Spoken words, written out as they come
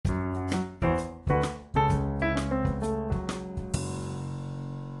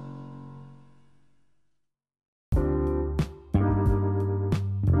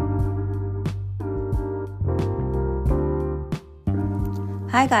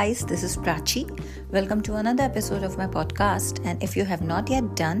Hi guys, this is Prachi. Welcome to another episode of my podcast. And if you have not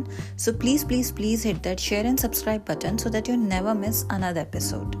yet done, so please hit that share and subscribe button so that you never miss another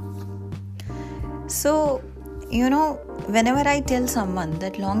episode. So, whenever I tell someone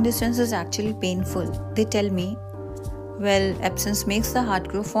that long distance is actually painful, they tell me, well, absence makes the heart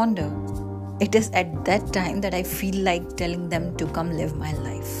grow fonder. It is at that time that I feel like telling them to come live my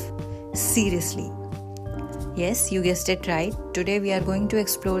life. Seriously. Yes, you guessed it right. Today we are going to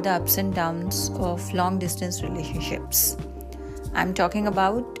explore the ups and downs of long distance relationships. I'm talking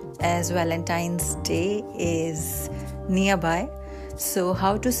about as Valentine's Day is nearby. So,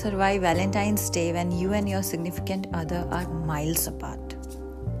 how to survive Valentine's Day when you and your significant other are miles apart.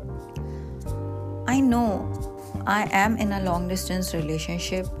 I know I am in a long distance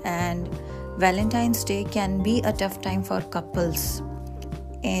relationship, and Valentine's Day can be a tough time for couples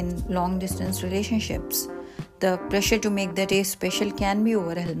in long distance relationships. The pressure to make the day special can be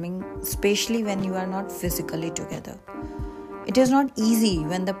overwhelming, especially when you are not physically together. It is not easy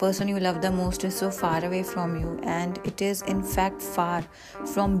when the person you love the most is so far away from you, and it is in fact far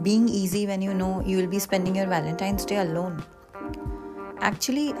from being easy when you know you will be spending your Valentine's Day alone.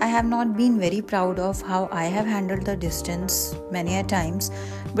 Actually, I have not been very proud of how I have handled the distance many a times,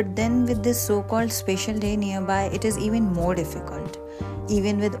 but then with this so-called special day nearby, it is even more difficult.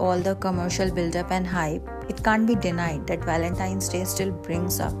 Even with all the commercial build-up and hype, it can't be denied that Valentine's Day still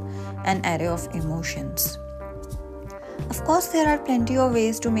brings up an array of emotions. Of course, there are plenty of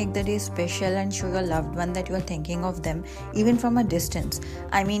ways to make the day special and show your loved one that you are thinking of them, even from a distance.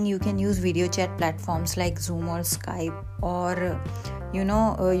 I mean, you can use video chat platforms like Zoom or Skype, or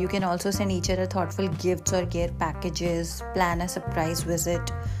you can also send each other thoughtful gifts or care packages, plan a surprise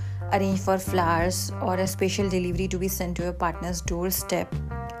visit, arrange for flowers or a special delivery to be sent to your partner's doorstep.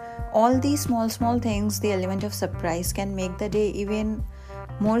 All these small things, the element of surprise, can make the day even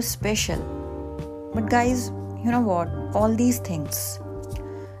more special. But guys, you know what? All these things,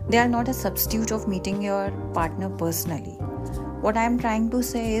 they are not a substitute of meeting your partner personally. What I am trying to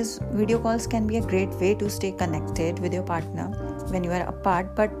say is video calls can be a great way to stay connected with your partner when you are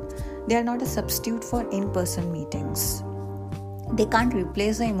apart, but they are not a substitute for in-person meetings. They can't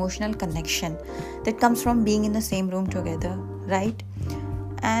replace the emotional connection that comes from being in the same room together, right?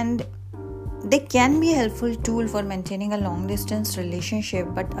 And they can be a helpful tool for maintaining a long distance relationship,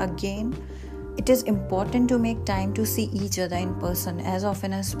 but again, it is important to make time to see each other in person as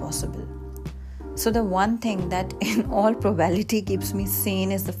often as possible. So the one thing that in all probability keeps me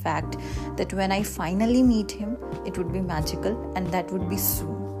sane is the fact that when I finally meet him, it would be magical, and that would be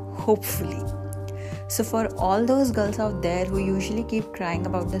soon, hopefully. So for all those girls out there who usually keep crying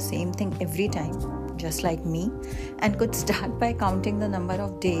about the same thing every time, just like me, and could start by counting the number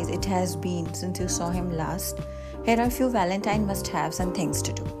of days it has been since you saw him last, here are a few Valentine must-haves and things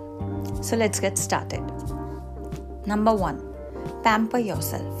to do. So let's get started. Number 1. Pamper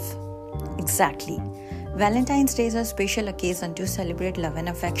yourself. Exactly. Valentine's Day is a special occasion to celebrate love and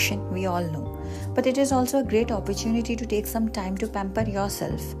affection, we all know. But it is also a great opportunity to take some time to pamper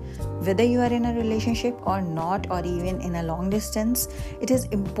yourself. Whether you are in a relationship or not, or even in a long distance, it is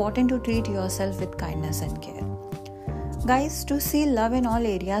important to treat yourself with kindness and care. Guys, to see love in all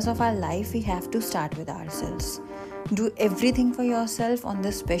areas of our life, we have to start with ourselves. Do everything for yourself on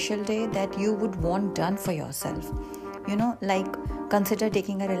this special day that you would want done for yourself. Like consider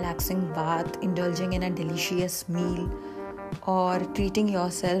taking a relaxing bath, indulging in a delicious meal, or treating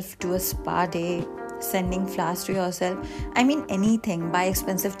yourself to a spa day, sending flowers to yourself. I mean anything. Buy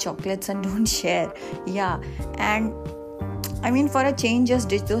expensive chocolates and don't share. Yeah, and I mean for a change, just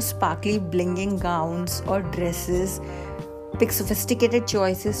ditch those sparkly blinging gowns or dresses. Pick sophisticated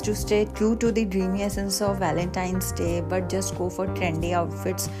choices to stay true to the dreamy essence of Valentine's Day, but just go for trendy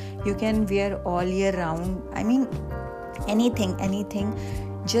outfits you can wear all year round. I mean anything.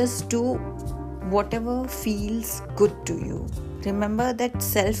 Just do whatever feels good to you. Remember that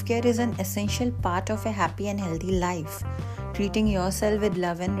self-care is an essential part of a happy and healthy life. Treating yourself with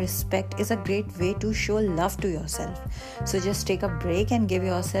love and respect is a great way to show love to yourself. So just take a break and give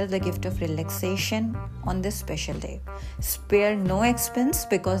yourself the gift of relaxation on this special day. Spare no expense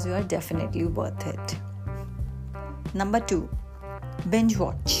because you are definitely worth it. Number 2. Binge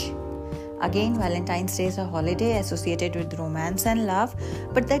watch. Again, Valentine's Day is a holiday associated with romance and love,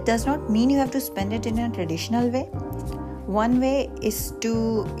 but that does not mean you have to spend it in a traditional way. One way is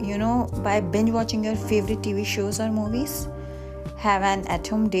to, by binge watching your favorite TV shows or movies. Have an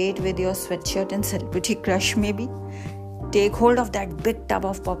at-home date with your sweatshirt and celebrity crush maybe. Take hold of that big tub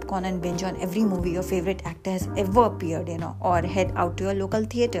of popcorn and binge on every movie your favorite actor has ever appeared in, or head out to your local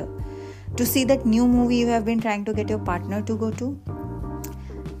theater to see that new movie you have been trying to get your partner to go to.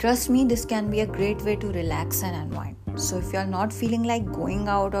 Trust me, this can be a great way to relax and unwind. So if you are not feeling like going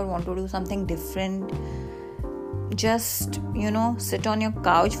out or want to do something different, just sit on your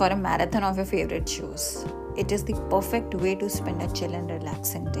couch for a marathon of your favorite shows. It is the perfect way to spend a chill and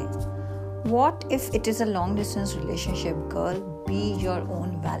relaxing day. What if it is a long distance relationship, girl? Be your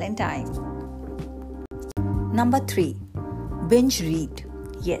own Valentine. Number 3, binge read.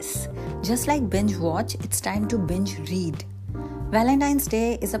 Yes, just like binge watch, it's time to binge read. Valentine's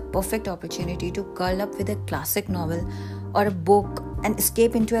Day is a perfect opportunity to curl up with a classic novel or a book and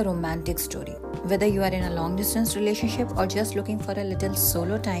escape into a romantic story. Whether you are in a long distance relationship or just looking for a little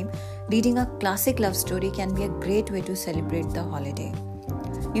solo time, reading a classic love story can be a great way to celebrate the holiday.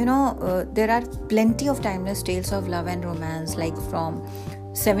 There are plenty of timeless tales of love and romance, like from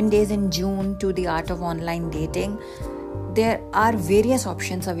 7 Days in June to The Art of Online Dating. There are various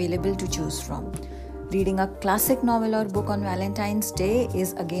options available to choose from. Reading a classic novel or book on Valentine's Day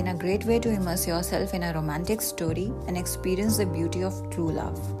is again a great way to immerse yourself in a romantic story and experience the beauty of true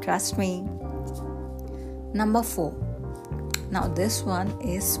love. Trust me. Number 4. Now this one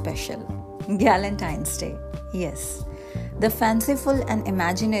is special. Galentine's Day. Yes. The fanciful and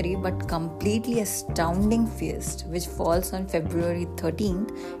imaginary but completely astounding feast, which falls on February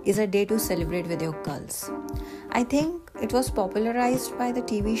 13th, is a day to celebrate with your girls. I think it was popularized by the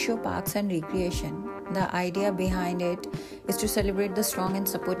TV show Parks and Recreation. The idea behind it is to celebrate the strong and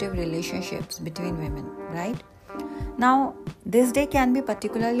supportive relationships between women, right? Now, this day can be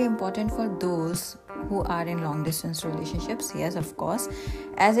particularly important for those who are in long distance relationships, yes, of course,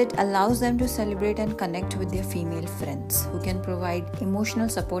 as it allows them to celebrate and connect with their female friends who can provide emotional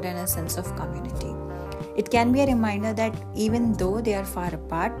support and a sense of community. It can be a reminder that even though they are far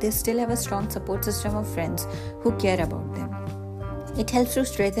apart, they still have a strong support system of friends who care about them. It helps to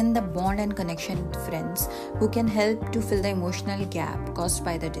strengthen the bond and connection with friends who can help to fill the emotional gap caused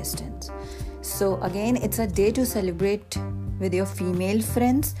by the distance. So again, it's a day to celebrate with your female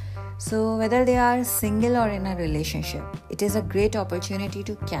friends. So whether they are single or in a relationship, it is a great opportunity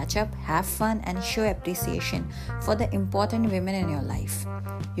to catch up, have fun, and show appreciation for the important women in your life.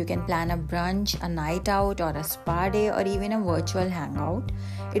 You can plan a brunch, a night out, or a spa day, or even a virtual hangout.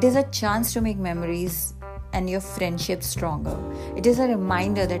 It is a chance to make memories and your friendships stronger. It is a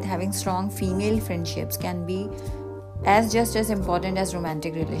reminder that having strong female friendships can be just as important as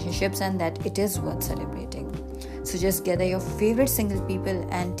romantic relationships, and that it is worth celebrating. So just gather your favorite single people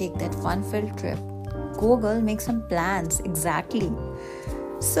and take that fun-filled trip. Go girl, make some plans. Exactly.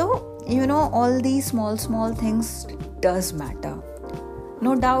 So, all these small things does matter.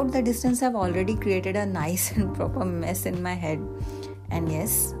 No doubt the distance have already created a nice and proper mess in my head. And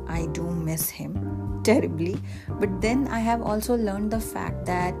yes, I do miss him terribly. But then I have also learned the fact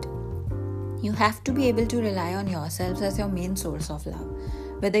that you have to be able to rely on yourselves as your main source of love.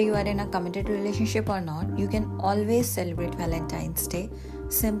 Whether you are in a committed relationship or not, you can always celebrate Valentine's Day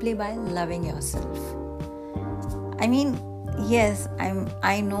simply by loving yourself. I mean, yes,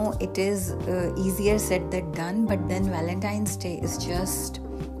 I know it is easier said than done, but then Valentine's Day is just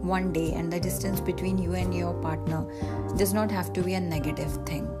one day, and the distance between you and your partner does not have to be a negative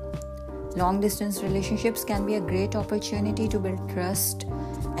thing. Long distance relationships can be a great opportunity to build trust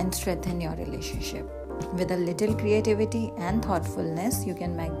and strengthen your relationship. With a little creativity and thoughtfulness, you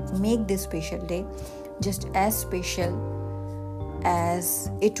can make this special day just as special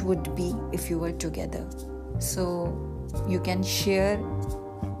as it would be if you were together. So you can share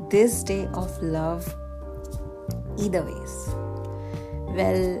this day of love either ways.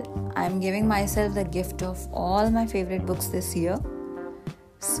 Well, I'm giving myself the gift of all my favorite books this year.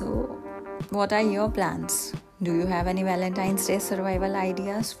 So what are your plans? Do you have any Valentine's Day survival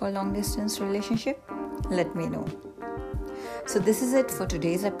ideas for long distance relationship? Let me know. So this is it for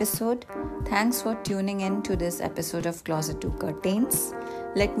today's episode. Thanks for tuning in to this episode of Closet to Curtains.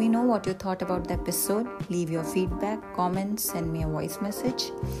 Let me know what you thought about the episode. Leave your feedback, comments, send me a voice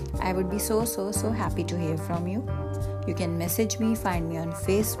message. I would be so happy to hear from you. You can message me, find me on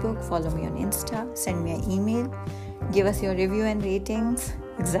Facebook, follow me on Insta, send me an email, give us your review and ratings.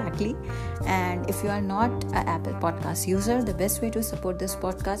 Exactly. And if you are not an Apple Podcast user, the best way to support this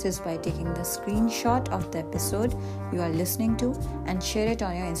podcast is by taking the screenshot of the episode you are listening to and share it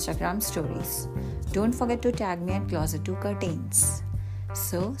on your Instagram stories. Don't forget to tag me at Closet to Curtains.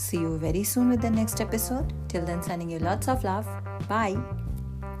 So, see you very soon with the next episode. Till then, sending you lots of love. Bye.